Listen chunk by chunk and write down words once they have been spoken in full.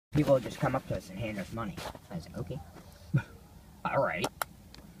people would just come up to us and hand us money. I was like, okay. Alright.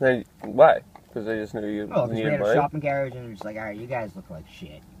 Then why? Because they just knew you Oh, because we needed had a money? shopping carriage and it was like, alright, you guys look like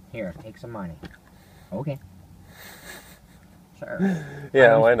shit. Here, take some money. Okay. Sure.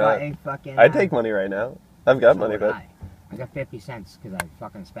 Yeah, why not? Fucking, I'd take money right now. I've got money, but... I got 50 cents because I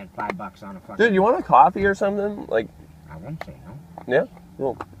fucking spent $5 on a fucking... Dude, you want a coffee or something? Like... I wouldn't say no. Yeah?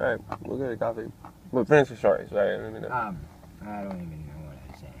 Well, alright. We'll get a coffee. Well, finish your story. Sorry, I don't even know. I don't even know what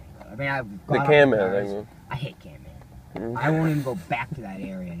I was saying. I mean, I've The gone Can up to Man bars. thing. I hate Can Man. Mhm. I won't even go back to that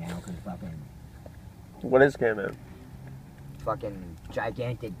area now because What is Can Man? fucking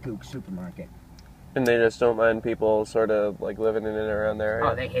gigantic gook supermarket. And they just don't mind people sort of like living in and around there.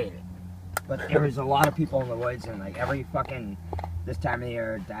 Oh, they hate it. But there was a lot of people in the woods, and like every fucking this time of the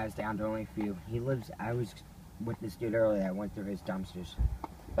year, it dies down to only a few. He lives. I was with this dude earlier. I went through his dumpsters.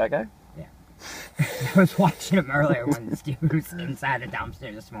 That guy? I was watching him earlier when this dude was inside a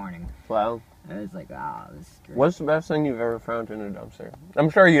dumpster this morning. Wow. I was like, oh, this is great. What's the best thing you've ever found in a dumpster?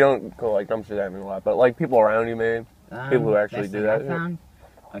 I'm sure you don't go like dumpster diving a lot, but like people around you maybe? People who actually best do thing that.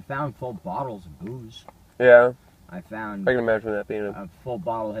 I found full bottles of booze. Yeah. I found I can imagine that being a full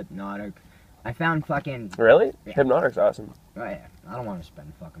bottle of Hypnotic. I found fucking... Really? Yeah. Hypnotic's awesome. Oh, yeah. I don't want to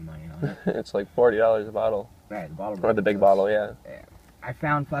spend fucking money on it. It's like $40 a bottle. Right, the bottle. Or the big bottle, yeah. I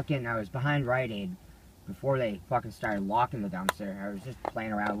found fucking... I was behind Rite Aid before they fucking started locking the dumpster. I was just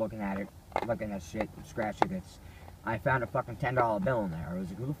playing around looking at it, looking at shit, scratching it. I found a fucking $10 bill in there. I was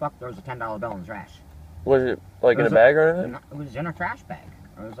like, who the fuck throws a $10 bill in the trash? Was it like in a bag or anything? It was in a trash bag.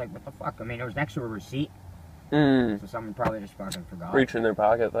 I was like, what the fuck? I mean, it was next to a receipt. Mm. So someone probably just fucking forgot. Reached in their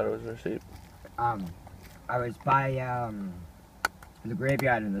pocket, thought it was a receipt. I was by the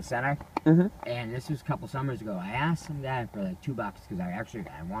graveyard in the center, and this was a couple summers ago. I asked some guy for like $2 because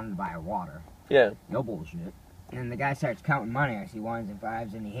I wanted to buy a water. Yeah. No bullshit. And the guy starts counting money. I see ones and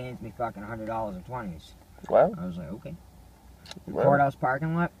fives, and he hands me fucking $100 and 20s. Wow. I was like, okay. Wow. Courthouse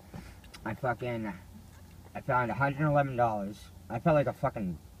parking lot. I found $111. I felt like a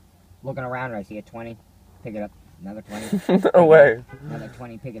fucking looking around. I see a 20, pick it up. Another 20. No way. Another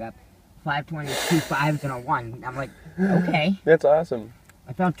 20, pick it up. 5 20s, 2 5s, and a 1. I'm like, okay. That's awesome.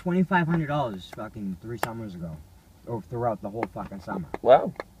 I found $2,500 fucking 3 summers ago. Or throughout the whole fucking summer.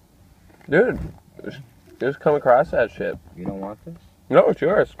 Wow. Dude, just come across that shit. You don't want this? No, it's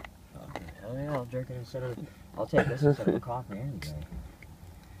yours. Oh, hell yeah, I'll drink it instead of... I'll take this instead of a coffee any day.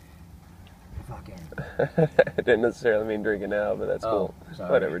 Fucking... I didn't necessarily mean drinking now, but that's cool. Sorry.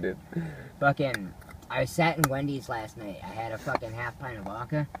 Whatever, dude. Fucking... I sat in Wendy's last night. I had a fucking half pint of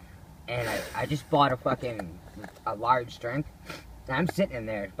vodka. And I just bought a large drink. And I'm sitting in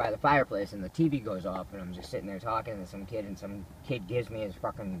there by the fireplace, and the TV goes off, and I'm just sitting there talking to some kid gives me his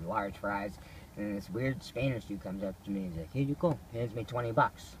fucking large fries, and this weird Spanish dude comes up to me and he's like, here you go, hands me $20.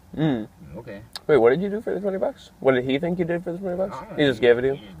 Mm. Okay. Wait, what did you do for the $20? What did he think you did for the $20? I don't know. He just gave it to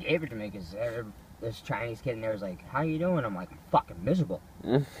you? He just gave it to me, because this Chinese kid in there was like, how you doing? I'm like, I'm fucking miserable.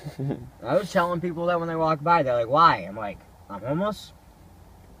 I was telling people that when they walk by, they're like, why? I'm like, I'm homeless.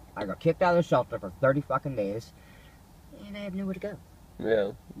 I got kicked out of the shelter for 30 fucking days, and I have nowhere to go.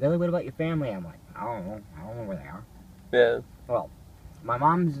 Yeah. Billy, what about your family? I'm like, I don't know where they are. Yeah. Well, my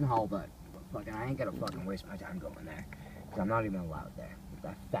mom's in Hull, but fucking, I ain't gonna fucking waste my time going there, because I'm not even allowed there.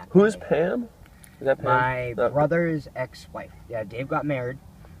 That fat Who's lady. Pam? Is that Pam? My No. brother's ex-wife. Yeah, Dave got married.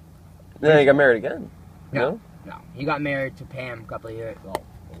 Yeah, he got married again. No, he got married to Pam a couple of years, well,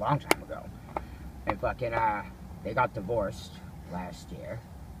 a long time ago. And fucking, they got divorced last year.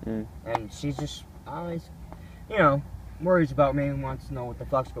 Mm. And she's just always, worries about me and wants to know what the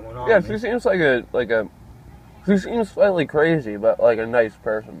fuck's going on. Yeah, she seems she seems slightly crazy, but like a nice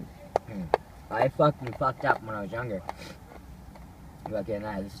person. I fucking fucked up when I was younger. Fucking,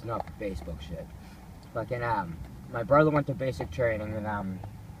 this is not Facebook shit. Fucking, my brother went to basic training, and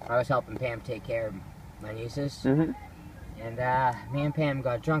I was helping Pam take care of my nieces. Mm-hmm. And me and Pam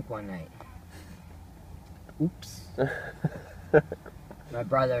got drunk one night. Oops. My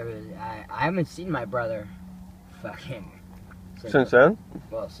brother was, I haven't seen my brother fucking Since then?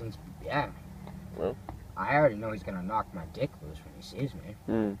 Well, yeah. Well. I already know he's gonna knock my dick loose when he sees me.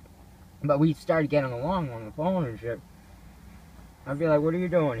 Mm. But we started getting along on the phone and shit. I'd be like, what are you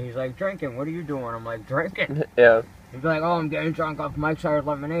doing? He's like, drinking. What are you doing? I'm like, drinking. Yeah. He'd be like, oh, I'm getting drunk off Mike's Hard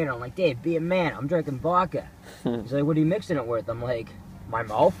Lemonade. I'm like, Dave, be a man. I'm drinking vodka. He's like, what are you mixing it with? I'm like, my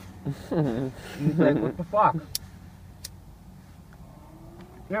mouth. He's like, what the fuck?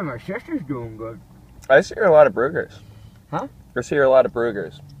 Yeah, my sister's doing good. I see her a lot of Brugers. Huh? I see her a lot of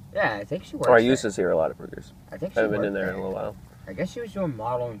Brugers. Yeah, I think she works Or I there. used to see her a lot of Brugers. I think she I haven't been worked in there in a little while. I guess she was doing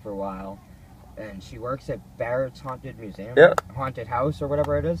modeling for a while. and she works at Barrett's Haunted Museum. Yeah. Haunted House or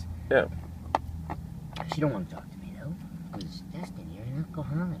whatever it is. Yeah. She don't want to talk to me though, because Destin, you're an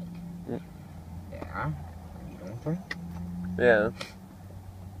alcoholic. Mm. Yeah. You don't drink. Yeah.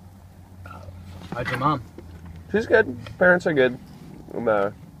 How's your mom? She's good. Parents are good.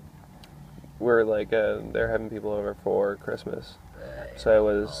 We're like, they're having people over for Christmas. So I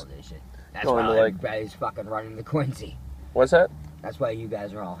was all this shit. That's going why to, like- everybody's fucking running to Quincy. What's that? That's why you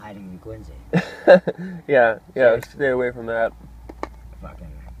guys are all hiding in Quincy. Yeah, Seriously. stay away from that.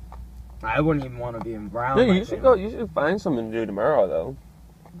 Fucking. I wouldn't even want to be in Brown. Dude, my you should family. go. You should find something to do tomorrow, though.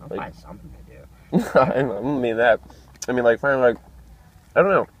 I'll like- find something to do. I don't mean that. I mean, like, find, like, I don't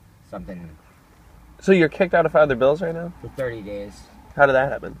know. Something So you're kicked out of Father Bill's right now? for 30 days. How did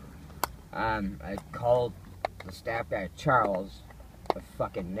that happen? I called the staff guy, Charles, a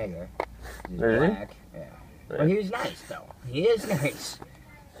fucking nigger. He's Really? black. Yeah. But he was nice, though. He is nice.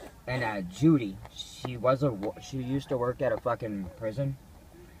 And Judy, she used to work at a fucking prison.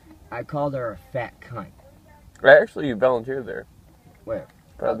 I called her a fat cunt. I actually volunteered there. Where?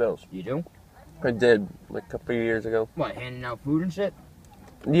 Father Bill's. You do? I did, like, a couple of years ago. What, handing out food and shit?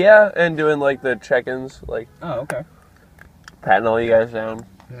 Yeah, and doing, like, the check-ins, like, Oh, okay. patting all you guys down.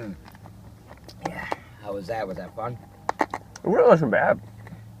 Yeah. How was that? Was that fun? It really wasn't bad.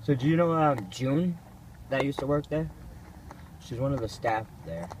 So do you know June that used to work there? She's one of the staff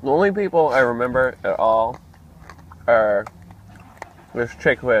there. The only people I remember at all are this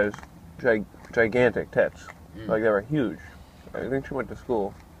chick who has gigantic tits. Mm. Like, they were huge. I think she went to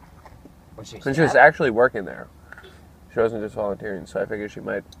school. Was she And she was staff? actually working there. She wasn't just volunteering, so I figured she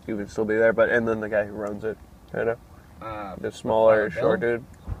might even still be there. But and then the guy who runs it, kind of the smaller, Father short Bill? dude.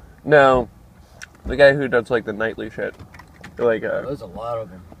 No, the guy who does like the nightly shit, like There's a lot of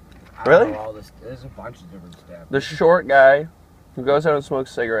them. I Really? don't know all this. There's a bunch of different staff. the short guy who goes out and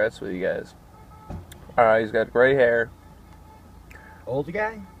smokes cigarettes with you guys. He's got gray hair. Old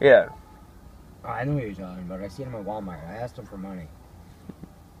guy? Yeah, Oh, I know who you're talking about. I seen him at Walmart. I asked him for money.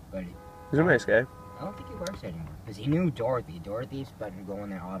 But he's a nice guy. I don't think he works anymore. Because he knew Dorothy. Dorothy's been going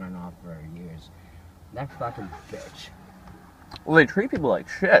there on and off for years. That fucking bitch. Well, they treat people like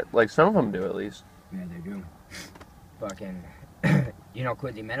shit. Like some of them do, at least. Yeah, they do. Fucking. You know,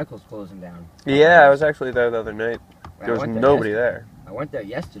 Quincy Medical's closing down. Yeah, I was actually there the other night. I There was went there nobody yesterday. there. I went there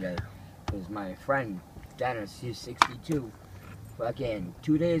yesterday because my friend Dennis, he's 62, fucking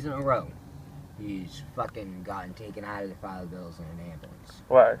 2 days in a row, he's fucking gotten taken out of the Father Bills in an ambulance.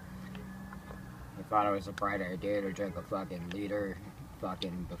 Why? I thought it was a bright idea to drink a fucking liter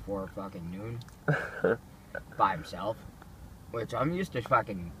fucking before fucking noon by himself, which I'm used to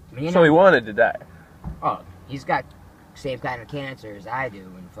fucking. Me and So him- he wanted to die. Oh, he's got same kind of cancer as I do,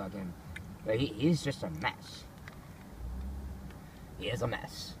 and fucking, but he's just a mess. He is a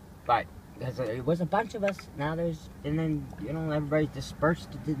mess. But there was a bunch of us. Now and then you know everybody's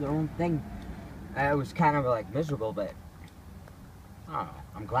dispersed to do their own thing. It was kind of like miserable, but I don't know.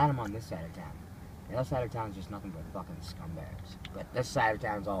 I'm glad I'm on this side of town. The other side of town's just nothing but fucking scumbags. But this side of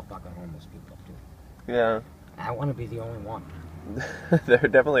town's all fucking homeless people too. Yeah. I want to be the only one. There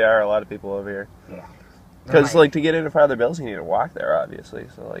definitely are a lot of people over here. Yeah. Because, like, to get into Father Bill's, you need to walk there, obviously.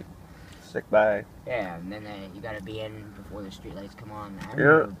 So, like, stick by. Yeah, and then you gotta be in before the streetlights come on. I Yeah.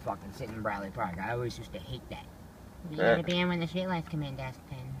 remember fucking sitting in Bradley Park. I always used to hate that. You Yeah. gotta be in when the streetlights come in, Dustin.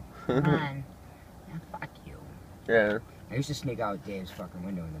 Come on. Yeah, fuck you. Yeah. I used to sneak out Dave's fucking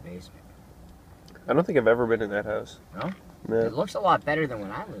window in the basement. I don't think I've ever been in that house. No? Yeah. It looks a lot better than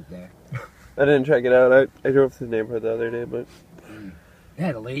when I lived there. I didn't check it out. I drove through the neighborhood the other day, but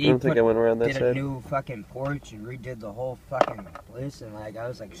Yeah, the I lady don't think I went around that did a side. new fucking porch and redid the whole fucking place, and like I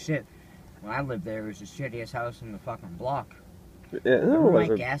was like, shit. When I lived there, it was the shittiest house in the fucking block. Yeah, no, it Remember Mike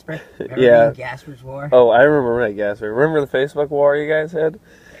wasn't. Gasper? Remember Yeah. me and Gasper's war? Oh, I remember Mike Gasper. Remember the Facebook war you guys had?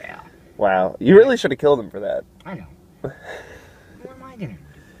 Yeah, Wow. You really should have killed him for that. I know. What am I gonna do?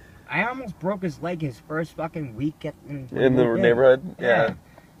 I almost broke his leg his first fucking week In the neighborhood? Yeah.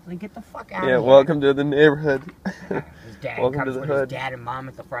 Like, get the fuck out Yeah, of here. welcome to the neighborhood. Yeah, his dad Welcome to comes the with hood. his dad and mom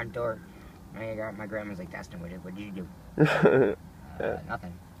at the front door. My grandma's like, Dustin, what did you do? Yeah.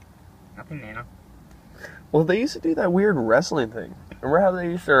 Nothing. Nothing, Nana. Well, they used to do that weird wrestling thing. Remember how they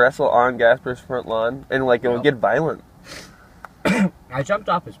used to wrestle on Gasper's front lawn? And, like, it would get violent. I jumped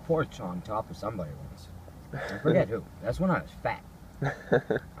off his porch on top of somebody once. I forget who. That's when I was fat.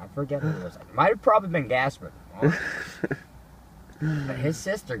 I forget who it was. It might have probably been Gasper. But his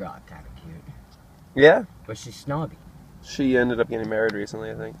sister got kind of cute. Yeah. But she's snobby. She ended up getting married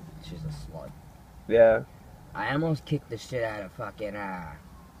recently, I think. She's a slut. Yeah. I almost kicked the shit out of fucking,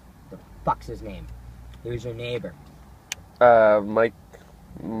 the fuck's his name? He was your neighbor. Mike.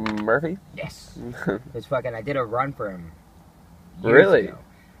 Murphy? Yes. It's fucking, I did a run for him. Really? Ago.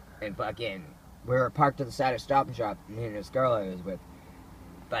 And fucking, we were parked to the side of Stop and Shop, me and this girl I was with.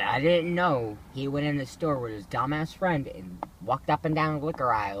 But I didn't know he went in the store with his dumbass friend and walked up and down the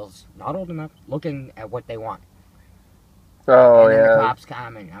liquor aisles, not old enough, looking at what they want. Oh, and then yeah. the cops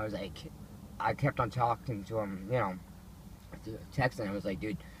come and I was like, I kept on talking to him, you know, texting. I was like,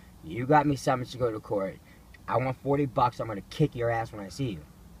 dude, you got me summons to go to court. I want $40. I'm gonna kick your ass when I see you.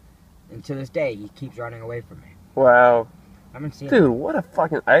 And to this day, he keeps running away from me. Wow. I haven't seen Dude, him. what a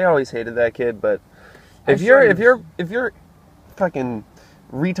fucking... I always hated that kid, but if your fucking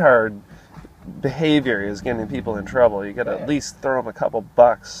retard behavior is getting people in trouble, you gotta at least throw him a couple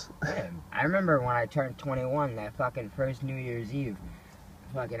bucks. Yeah, I remember when I turned 21, that fucking first New Year's Eve,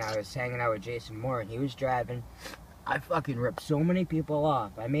 fucking I was hanging out with Jason Moore and he was driving. I fucking ripped so many people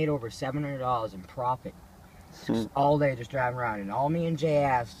off. I made over $700 in profit. Just all day just driving around. And all me and Jay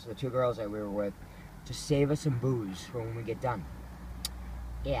asked, the two girls that we were with, to save us some booze for when we get done.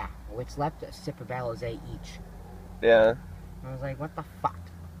 Yeah, what's left? A sip of Alizé each. Yeah. I was like, what the fuck?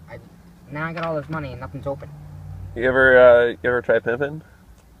 Now I got all this money and nothing's open. You ever try pimping?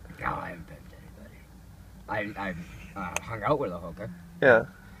 No, I haven't pimped anybody. I hung out with a hooker. Yeah.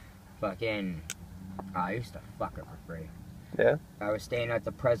 Fucking, I used to fuck her for free. Yeah. I was staying at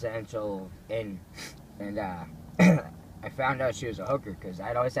the Presidential Inn, and I found out she was a hooker because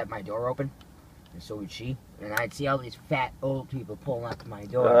I'd always have my door open, and so would she. And I'd see all these fat old people pulling up to my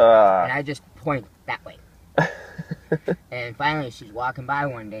door, and I just point that way. And finally, she's walking by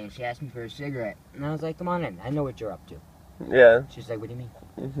one day, and she asked me for a cigarette, and I was like, "Come on in, I know what you're up to." Yeah. She's like, "What do you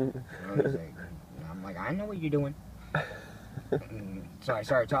mean?" I'm like, "I know what you're doing." So I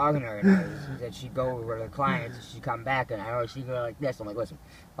started talking to her, and she said she'd go over to the clients, and she'd come back, and I always see her like this. I'm like, "Listen,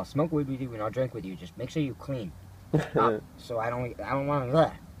 I'll smoke weed with you, and I'll drink with you. Just make sure you clean up, so I don't want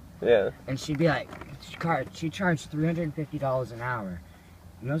to." Yeah. And she'd be like, she charged $350 an hour.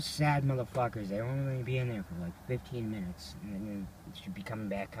 And those sad motherfuckers, they only be in there for like 15 minutes, and then she'd be coming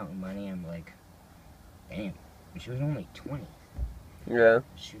back counting money. I'm like, damn. And she was only 20. Yeah.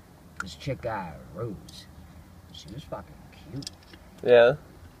 This chick, Rose, she was fucking cute. Yeah.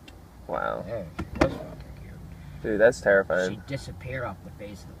 Wow. Yeah, she was fucking cute. Dude, that's terrifying. She'd disappear off the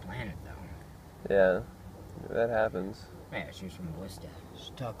face of the planet, though. Yeah. That happens. Yeah, she was from Worcester.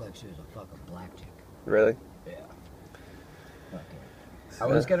 She talked like she was a fucking black chick. Really? Yeah. Fucking. I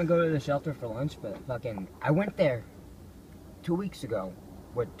was gonna go to the shelter for lunch, but fucking, I went there 2 weeks ago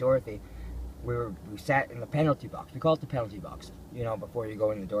with Dorothy. We sat in the penalty box. We call it the penalty box. You know, before you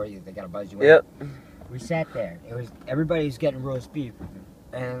go in the door, they gotta buzz you in. Yep. We sat there. Everybody's getting roast beef,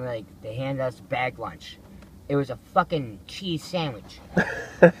 and like they handed us bag lunch. It was a fucking cheese sandwich.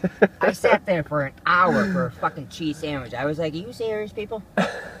 I sat there for an hour for a fucking cheese sandwich. I was like, "Are you serious, people?"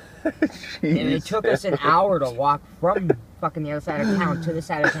 And it took us an hour to walk from fucking the other side of town to the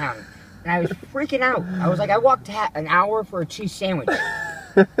side of town. And I was freaking out. I was like, I walked an hour for a cheese sandwich.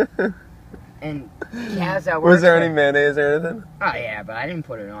 And Kaz, was there any mayonnaise or anything? Oh yeah, but I didn't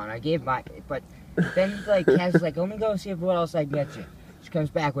put it on. I gave but then like Kaz was like, let me go see what else I can get you. She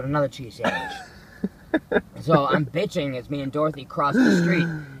comes back with another cheese sandwich. So I'm bitching as me and Dorothy cross the street,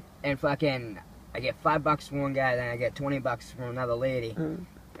 and fucking I get $5 from one guy, then I get $20 from another lady.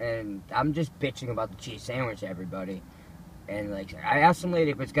 And I'm just bitching about the cheese sandwich to everybody. And like, I asked some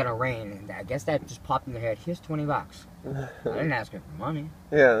lady if it's gonna rain, and I guess that just popped in their head. Here's $20. I didn't ask her for money.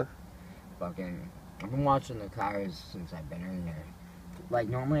 Yeah. Fucking, I've been watching the cars since I've been in there. Like,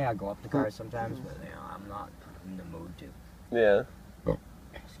 normally I go up the cars sometimes, but you know, I'm not in the mood to. Yeah. Oh.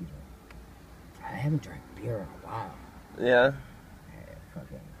 Excuse me. I haven't drank beer in a while. Yeah.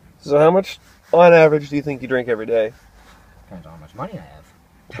 Fucking. So how much, on average, do you think you drink every day? Depends on how much money I have.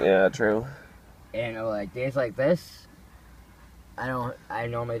 Yeah, true. And like days like this, I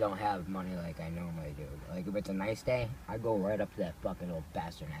normally don't have money like I normally do. Like if it's a nice day, I go right up to that fucking old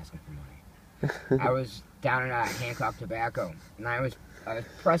bastard and ask him for money. I was down in Hancock Tobacco, and I was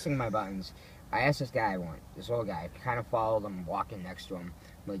pressing my buttons. I asked this old guy, kind of followed him, walking next to him.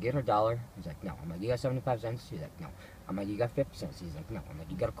 I'm like, "You got $1?" He's like, "No." I'm like, "You got 75 cents?" He's like, "No." I'm like, "You got 50 cents?" He's like, "No." I'm like,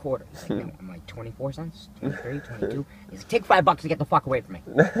 "You got a quarter?" He's like, "No." I'm like, 24 cents? 23, 22? He's like, "Take $5 to get the fuck away from me."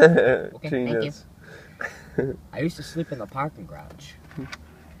 Okay, Genius. thank you. I used to sleep in the parking garage.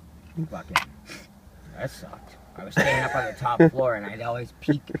 Fucking, that sucked. I was staying up on the top floor, and I'd always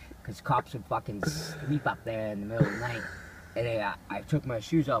peek, because cops would fucking sleep up there in the middle of the night. And I took my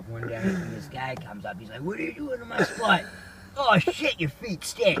shoes off one day, and this guy comes up. He's like, "What are you doing in my spot?" "Oh, shit, your feet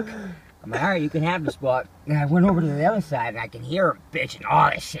stink." I'm like, "All right, you can have the spot." And I went over to the other side, and I can hear him bitching. "Oh,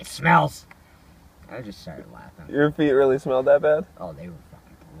 this shit smells." I just started laughing. Your feet really smelled that bad? Oh, they were fucking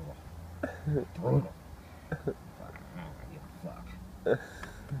Brutal. Fuck, I don't give a fuck.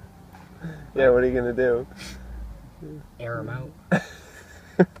 Yeah, what are you gonna do? Air them out.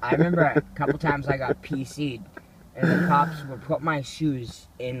 I remember a couple times I got PC'd, and the cops would put my shoes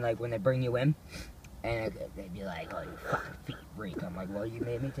in, like, when they bring you in, and they'd be like, "Oh, you fucking feet freak." I'm like, "Well, you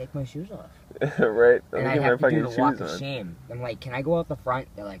made me take my shoes off." Right? And I'd have to do the walk of shame. I'm like, "Can I go out the front?"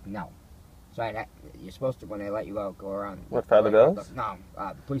 They're like, "No." So you're supposed to, when they let you out, go around. What, Father Bill's? No,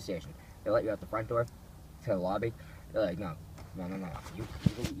 the police station. They let you out the front door to the lobby. They're like, no.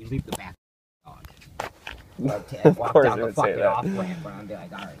 You leave the back dog. Like, walk down the fucking off ramp, and I'd be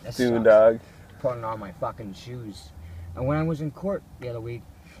like, all right, this Dune sucks. dog. Putting on my fucking shoes. And when I was in court the other week,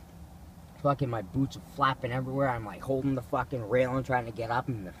 fucking my boots are flapping everywhere. I'm like holding the fucking railing, trying to get up,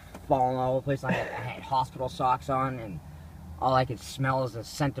 and they're falling all over the place. I had hospital socks on, and all I could smell is the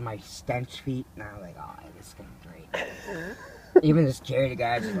scent of my stench feet. And I was like, oh, this is gonna be great. Even the security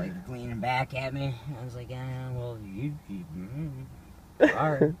guys was like leaning back at me. I was like, yeah, well,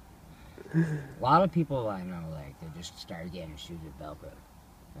 all right. A lot of people I know, like, they just started getting shoes with Velcro.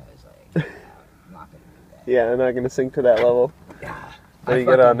 I was like, yeah, I'm not gonna do that. Yeah, I'm not gonna sink to that level. Yeah. What do you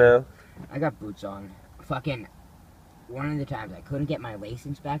get on now? I got boots on. Fucking, one of the times I couldn't get my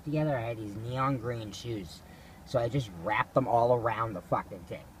lacings back together, I had these neon green shoes. So I just wrapped them all around the fucking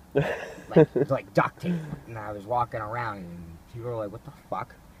thing. like duct tape. And I was walking around, and people were like, what the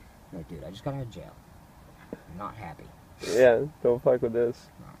fuck? I'm like, dude, I just got out of jail. I'm not happy. Yeah, don't fuck with this.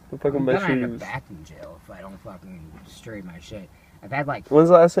 Don't fuck with my shoes. I'm gonna end up back in jail if I don't fucking straighten my shit. I've had like... When's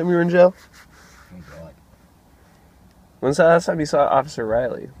the last time you were in jail? Oh, God. When's the last time you saw Officer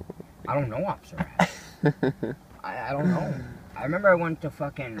Riley? I don't know Officer Riley. I don't know. I remember I went to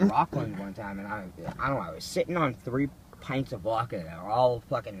fucking Rockland one time, and I don't know, I was sitting on 3 pints of vodka that were all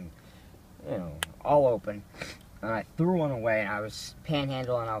fucking, all open. And I threw one away, and I was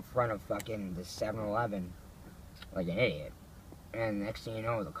panhandling out front of fucking the 7-Eleven like an idiot. And next thing you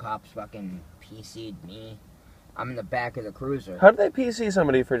know, the cops fucking PC'd me. I'm in the back of the cruiser. How did they PC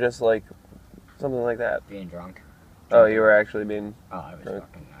somebody for just, like, something like that? Being drunk. Oh, you were actually being... Oh,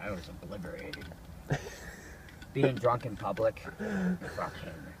 I was obliterated. Being drunk in public.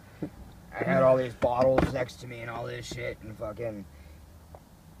 Fucking... I had all these bottles next to me and all this shit, and fucking...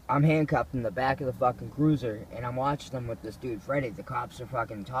 I'm handcuffed in the back of the fucking cruiser, and I'm watching them with this dude, Freddie. The cops are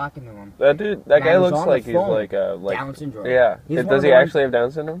fucking talking to him. That dude, that guy looks like he's like Down syndrome. Yeah. Does he actually have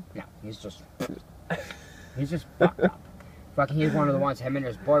Down syndrome? No, he's just fucked up. Fucking, he's one of the ones, him and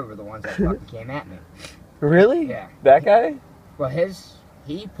his boy were the ones that fucking came at me. Really? Yeah. That guy? Well,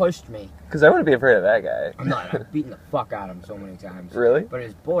 he pushed me. Because I wouldn't be afraid of that guy. I'm not. I've beaten the fuck out of him so many times. Really? But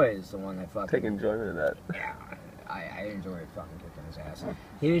his boy is the one that fucking... Take enjoyment in that. Yeah. I enjoyed fucking kicking his ass.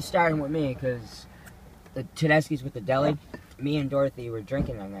 He was starting with me because the Tedeschi's with the deli, me and Dorothy were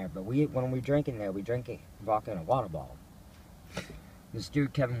drinking in there, but when we're drinking there, we drink vodka in a water bottle. This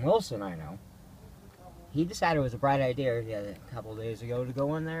dude, Kevin Wilson, I know, he decided it was a bright idea a couple days ago to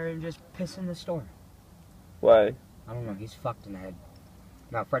go in there and just piss in the store. Why? I don't know, he's fucked in the head.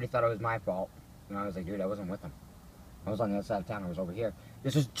 Now, Freddie thought it was my fault, and I was like, dude, I wasn't with him. I was on the other side of town, I was over here.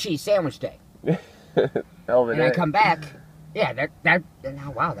 This was cheese sandwich day. And I come back, yeah,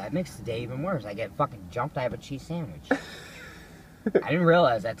 wow, that makes the day even worse. I get fucking jumped, I have a cheese sandwich. I didn't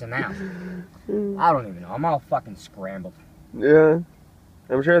realize that till now. I don't even know, I'm all fucking scrambled. Yeah.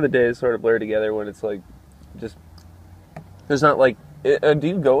 I'm sure the days sort of blur together when it's like, just, there's not like, do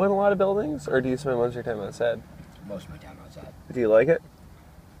you go in a lot of buildings, or do you spend most of your time outside? Most of my time outside. Do you like it?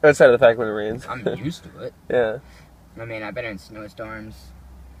 Outside of the fact when it rains. I'm used to it. Yeah. I mean, I've been in snowstorms.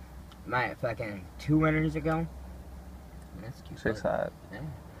 My fucking 2 winters ago. That's cute. Chick's hot. Yeah.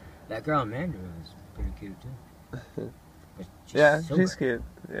 That girl Amanda was pretty cute too. She's cute.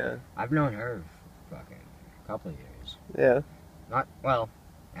 Yeah. I've known her fucking a couple of years. Yeah. Not, well,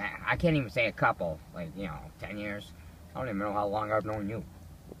 I can't even say a couple. Like, 10 years. I don't even know how long I've known you.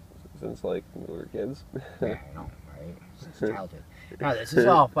 Since, like, we were kids. Yeah, I know, right? Since childhood. No, this is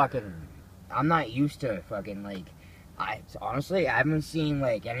all fucking... I'm not used to fucking, like... Honestly, I haven't seen,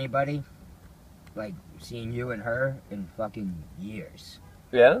 like, anybody, like, seeing you and her in fucking years.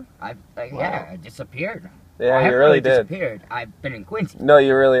 Yeah? I disappeared. Yeah, I you really did. Disappeared. I've been in Quincy. No,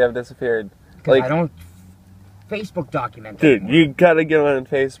 you really have disappeared. Because I don't Facebook document Dude, anymore. you gotta get on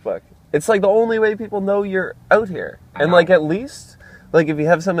Facebook. It's, like, the only way people know you're out here. And, like, at least, like, if you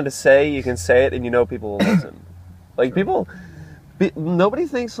have something to say, you can say it and you know people will listen. Like, nobody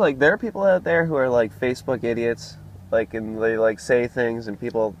thinks, like, there are people out there who are, like, Facebook idiots. Like, and they, like, say things and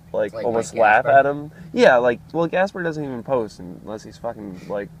people, like almost laugh at them. Yeah, like, well, Gasper doesn't even post unless he's fucking,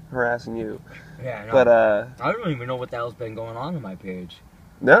 like, harassing you. Yeah, I know. But, I don't even know what the hell's been going on my page.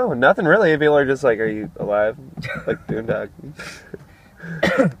 No, nothing really. People are just like, "Are you alive?" Like Doondog.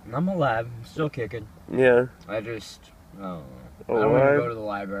 I'm alive. I'm still kicking. Yeah. I just, oh, I Alive? don't even go to the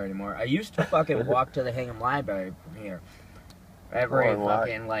library anymore. I used to fucking walk to the Hingham Library from here every Oh, why?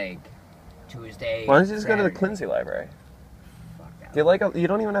 fucking like Tuesday. Why don't you just go to the Saturday. Quincy Library? Fuck that. Do you like? You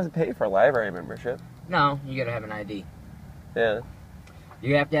don't even have to pay for a library membership. No, you gotta have an ID. Yeah.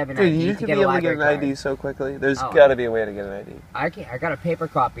 You have to have an Dude, ID you to could get be a able to get library an card. ID so quickly. There's Oh. got to be a way to get an ID. I got a paper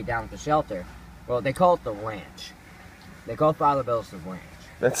copy down at the shelter. Well, they call it the ranch. They call Father Bill's the ranch.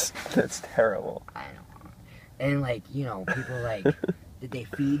 That's terrible. I know. And like, you know, people are like, did they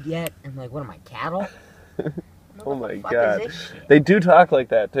feed yet? I'm like, what am I, cattle? Oh What my the fuck god. is this shit? They do talk like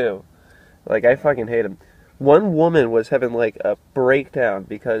that too. Like I fucking hate them. One woman was having like a breakdown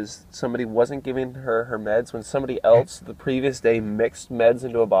because somebody wasn't giving her her meds when somebody else the previous day mixed meds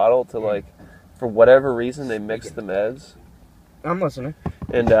into a bottle to like, for whatever reason they mixed the meds. I'm listening.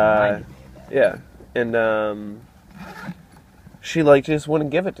 And Reminded me of that. yeah, and she like just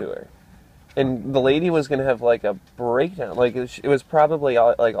wouldn't give it to her. And the lady was gonna have like a breakdown. Like it was probably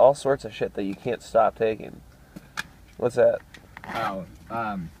all sorts of shit that you can't stop taking. What's that? Oh,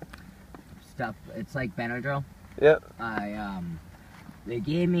 stuff. It's like Benadryl. Yep. They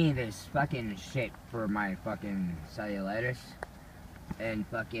gave me this fucking shit for my fucking cellulitis, and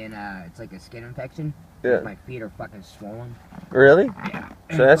fucking it's like a skin infection. Yeah. My feet are fucking swollen. Really? Yeah.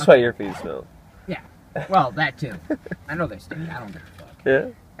 So that's why your feet smell. Well, that too. I know they stink. I don't give a fuck. Yeah.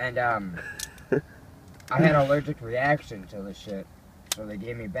 And I had an allergic reaction to this shit, so they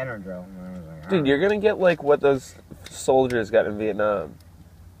gave me Benadryl. And I was like, Dude, you're gonna get like what those soldiers got in Vietnam.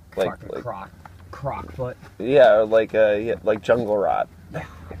 fucking croc foot. Yeah, or like jungle rot. Yeah,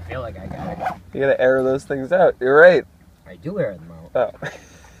 I feel like I got it. You gotta air those things out. You're right. I do air them out.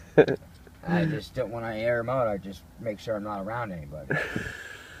 Oh. I just don't. When I air them out, I just make sure I'm not around anybody.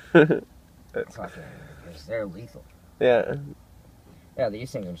 That's- Fucking, because they're lethal. Yeah. Yeah,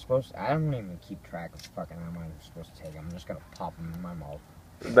 these things I'm supposed to. I don't even keep track of fucking how many I'm supposed to take. I'm just gonna pop them in my mouth.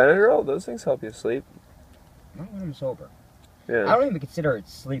 Benadryl, those things help you sleep. Not when I'm sober. I Yeah. don't even consider it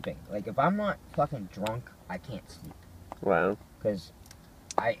sleeping. Like, if I'm not fucking drunk, I can't sleep. Wow. Because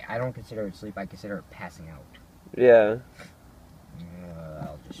I don't consider it sleep, I consider it passing out. Yeah.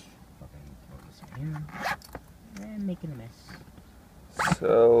 I'll just fucking throw this in here. And making a mess.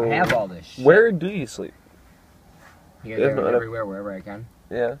 So. I have all this shit. Where do you sleep? Here, Yeah, there, and not a- everywhere, wherever I can.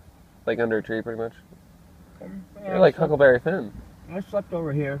 Yeah. Like under a tree, pretty much. Yeah, You're like I slept- Huckleberry Finn. I slept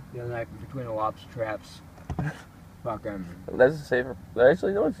over here the other night between the lobster traps. Fucking. That's a safer.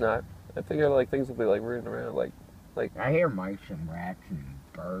 Actually, no, it's not. I figure like things will be like rooting around. Like, I hear mice and rats and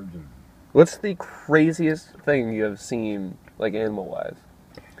birds and. what's the craziest thing you have seen, like animal wise?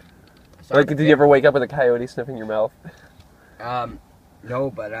 Like, did you ever wake up with a coyote sniffing your mouth?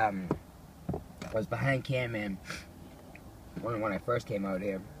 No, but I was behind Cam Man when I first came out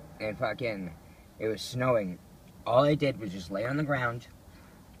here, and fucking, it was snowing. All I did was just lay on the ground,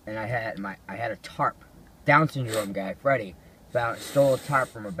 and I had a tarp. Down syndrome guy, Freddie, stole a tarp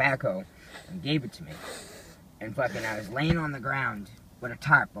from a backhoe and gave it to me. And fucking, I was laying on the ground with a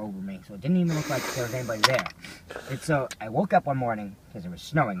tarp over me, so it didn't even look like there was anybody there. And so I woke up one morning because it was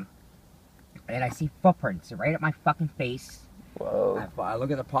snowing, and I see footprints right at my fucking face. Whoa. I look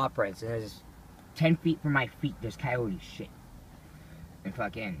at the paw prints, and there's 10 feet from my feet, there's coyote shit. And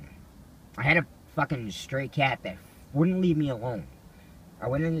fucking, I had a fucking stray cat that wouldn't leave me alone. I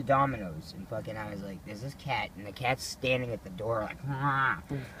went into Domino's, and fucking, I was like, there's this cat, and the cat's standing at the door, like, "Rah."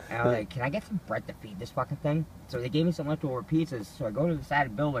 And I was like, can I get some bread to feed this fucking thing? So they gave me some leftover pizzas, so I go to the side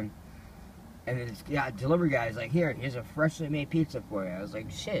of the building, and then this delivery guy's like, here's a freshly made pizza for you. I was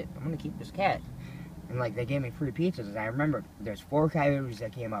like, shit, I'm gonna keep this cat. And like, they gave me free pizzas, and I remember there's 4 coyotes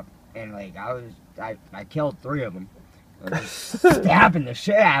that came up, and like, I killed 3 of them. I was just stabbing the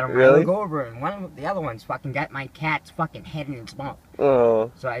shit out of them. Really? I look over, and the other one's fucking got my cat's fucking head in its mouth. Oh.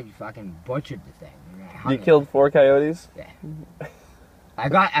 So I fucking butchered the thing. And I hung You it. killed 4 coyotes?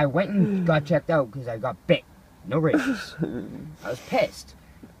 I went and got checked out because I got bit. No rabies. I was pissed.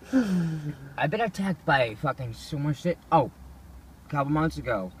 I've been attacked by fucking so much shit. Oh, a couple months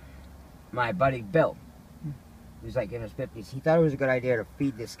ago, my buddy Bill, he was like in his 50s, he thought it was a good idea to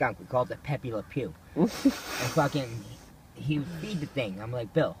feed this skunk. We called it Pepe Le Pew. And fucking, he would feed the thing. I'm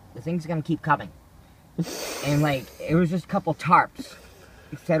like, Bill, the thing's gonna keep coming. And like, it was just a couple tarps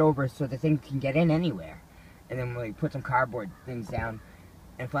set over so the thing can get in anywhere. And then we put some cardboard things down,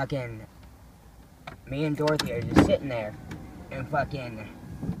 and fucking, me and Dorothy are just sitting there, and fucking,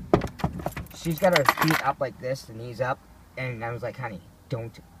 she's got her feet up like this, the knees up, and I was like, honey,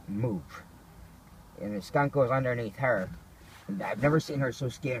 don't move. And the skunk goes underneath her, And I've never seen her so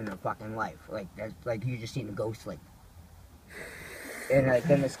scared in her fucking life. Like, that's like you just seen a ghost, like. And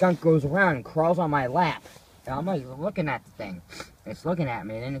then the skunk goes around and crawls on my lap. And I'm like looking at the thing. It's looking at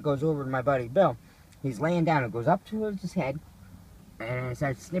me, and then it goes over to my buddy Bill. He's laying down. It goes up towards his head, and it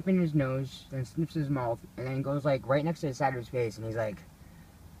starts sniffing his nose, then sniffs his mouth, and then goes like right next to the side of his face, and he's like,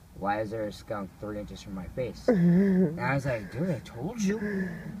 "Why is there a skunk 3 inches from my face?" And I was like, "Dude, I told you."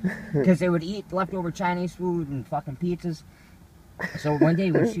 Because they would eat leftover Chinese food and fucking pizzas. So one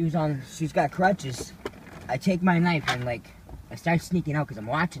day when she's got crutches, I take my knife and like I start sneaking out because I'm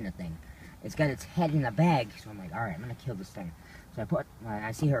watching the thing. It's got its head in the bag, so I'm like, all right, I'm gonna kill this thing. So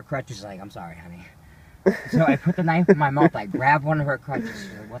I see her crutches, like, I'm sorry, honey. So I put the knife in my mouth. I grab one of her crutches.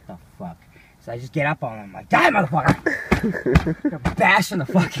 She's like, what the fuck? So I just get up on him, like, die, motherfucker! Bashing the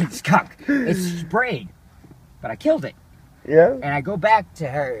fucking skunk. It's sprayed, but I killed it. Yeah. And I go back to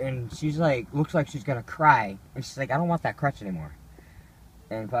her, and she's like, looks like she's gonna cry. And she's like, I don't want that crutch anymore.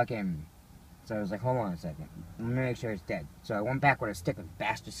 And fucking, so I was like, hold on a second. Let me make sure it's dead. So I went back with a stick and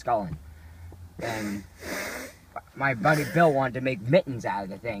bashed his skull in. And my buddy Bill wanted to make mittens out of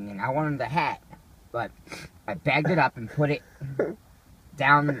the thing, and I wanted the hat. But I bagged it up and put it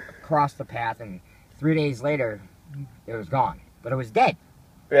down across the path, and 3 days later, it was gone. But it was dead.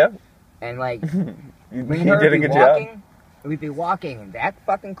 Yeah. And like, You me and her did a would be good job. walking, we'd be walking, and that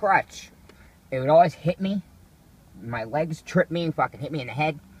fucking crutch, it would always hit me. My legs trip me and fucking hit me in the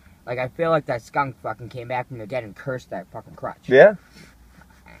head. Like, I feel like that skunk fucking came back from the dead and cursed that fucking crutch. Yeah.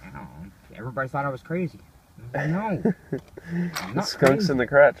 I don't know. Everybody thought I was crazy. No. I'm not Skunks crazy. in the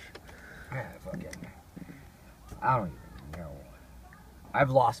crutch. I don't even know. I've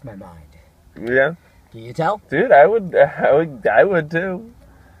lost my mind. Yeah. Can you tell? Dude, I would too.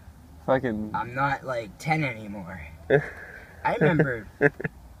 Fucking. I'm not like 10 anymore. I remember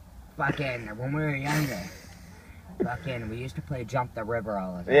fucking when we were younger. Fucking, we used to play Jump the River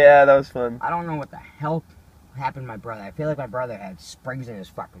all the time. Yeah, that was fun. I don't know what the hell happened to my brother. I feel like my brother had springs in his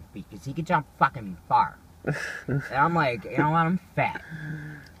fucking feet because he could jump fucking far. And I'm like, you know what? I'm fat.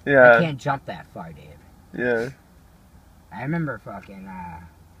 Yeah. I can't jump that far, Dave. Yeah. I remember fucking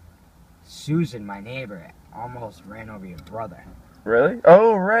Susan, my neighbor, almost ran over your brother. Really?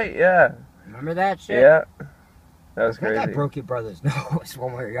 Oh, right. Yeah. Remember that shit? Yeah. That was I think I crazy. broke your brother's nose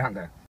when we were younger.